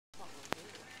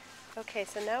Okay,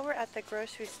 so now we're at the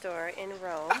grocery store in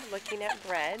Rome looking at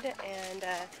bread, and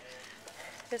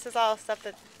this is all stuff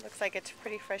that looks like it's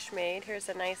pretty fresh made. Here's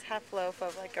a nice half loaf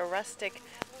of like a rustic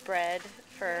bread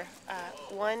for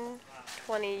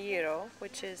 120 euro,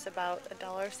 which is about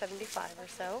 $1.75 or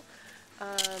so.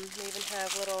 They even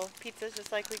have little pizzas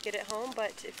just like we get at home,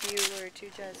 but if you were to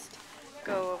just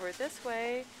go over this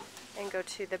way and go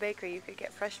to the bakery, you could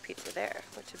get fresh pizza there,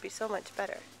 which would be so much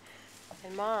better.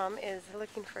 And Mom is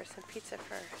looking for some pizza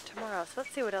for tomorrow, so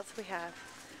let's see what else we have.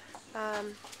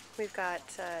 We've got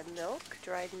milk,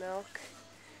 dried milk,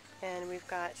 and we've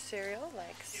got cereal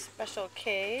like Special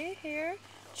K here,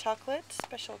 chocolate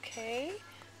Special K.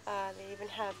 They even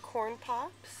have corn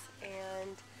pops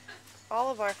and all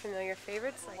of our familiar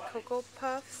favorites like Cocoa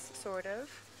Puffs, sort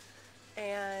of.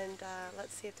 And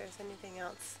let's see if there's anything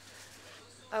else.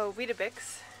 Oh,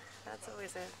 Weetabix. That's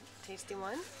always a tasty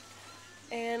one.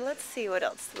 And let's see what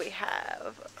else we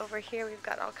have. Over here we've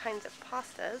got all kinds of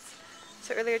pastas.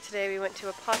 So earlier today we went to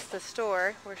a pasta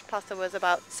store where pasta was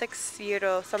about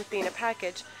 €6 something a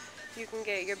package. You can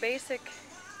get your basic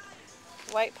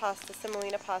white pasta,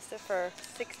 semolina pasta, for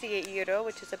 €68,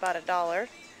 which is about $1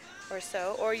 or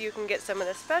so. Or you can get some of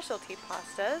the specialty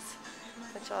pastas,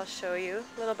 which I'll show you.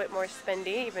 A little bit more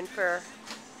spendy even for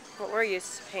what we're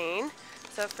used to paying.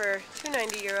 So for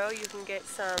 €2.90 you can get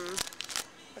some,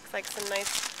 looks like some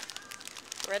nice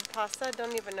red pasta.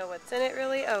 Don't even know what's in it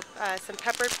really. Oh, some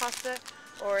peppered pasta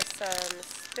or some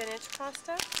spinach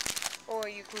pasta. Or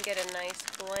you can get a nice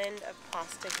blend of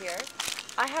pasta here.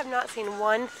 I have not seen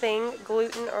one thing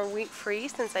gluten or wheat free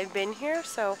since I've been here,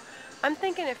 so I'm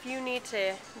thinking if you need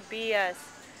to be a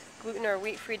gluten or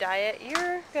wheat free diet,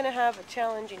 you're going to have a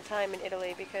challenging time in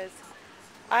Italy because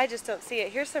I just don't see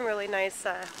it. Here's some really nice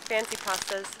fancy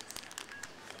pastas.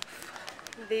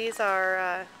 These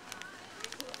are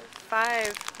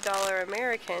 $5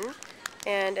 American,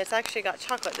 and it's actually got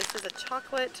chocolate. This is a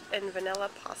chocolate and vanilla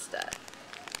pasta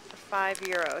for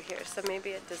 €5 here. So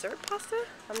maybe a dessert pasta?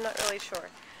 I'm not really sure.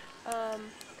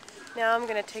 Now I'm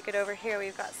going to take it over here.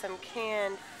 We've got some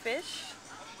canned fish,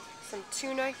 some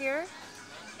tuna here.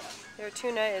 Their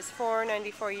tuna is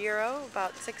 €4.94,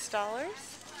 about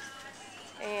 $6.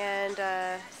 And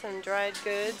some dried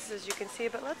goods, as you can see,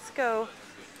 but let's go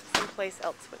someplace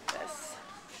else with this.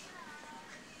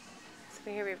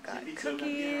 So here we've got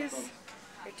cookies,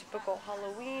 your typical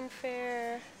Halloween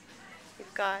fare.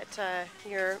 You've got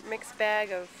your mixed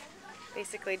bag of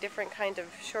basically different kind of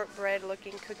shortbread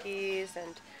looking cookies,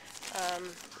 and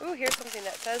ooh, here's something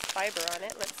that says fiber on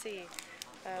it. Let's see.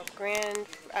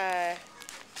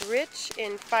 Rich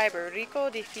in fiber, rico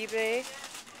di fibre,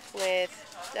 with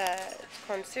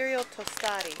con cereal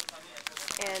tostati.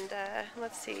 And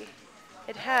let's see.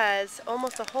 It has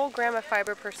almost a whole gram of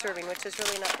fiber per serving, which is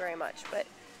really not very much, but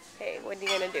hey, what are you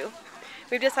going to do?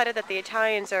 We've decided that the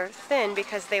Italians are thin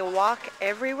because they walk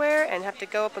everywhere and have to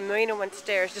go up 1,000,001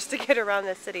 stairs just to get around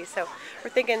the city. So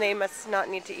we're thinking they must not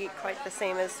need to eat quite the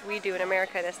same as we do in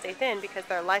America to stay thin, because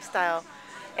their lifestyle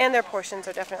and their portions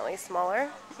are definitely smaller.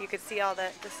 You could see all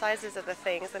the sizes of the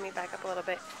things. Let me back up a little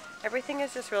bit. Everything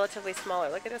is just relatively smaller.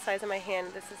 Look at the size of my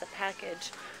hand. This is a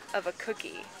package of a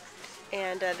cookie.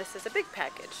 And this is a big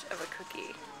package of a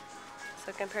cookie.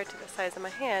 So compared to the size of my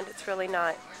hand, it's really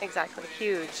not exactly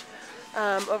huge.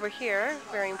 Over here,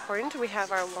 very important, we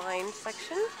have our wine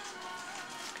section.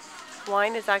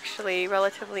 Wine is actually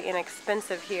relatively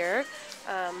inexpensive here.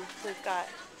 We've got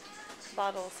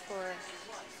bottles for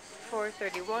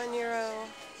 €4.31.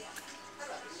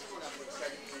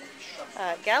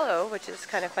 Gallo, which is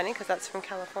kind of funny because that's from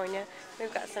California.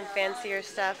 We've got some fancier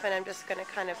stuff, and I'm just going to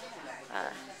kind of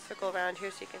circle around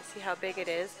here so you can see how big it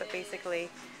is, but basically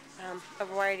a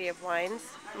variety of wines,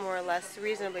 more or less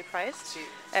reasonably priced.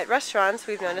 At restaurants,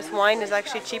 we've noticed wine is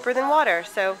actually cheaper than water,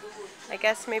 so I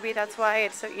guess maybe that's why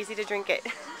it's so easy to drink it.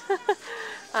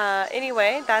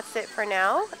 Anyway, that's it for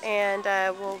now, and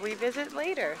we'll revisit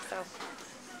later. So,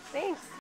 thanks.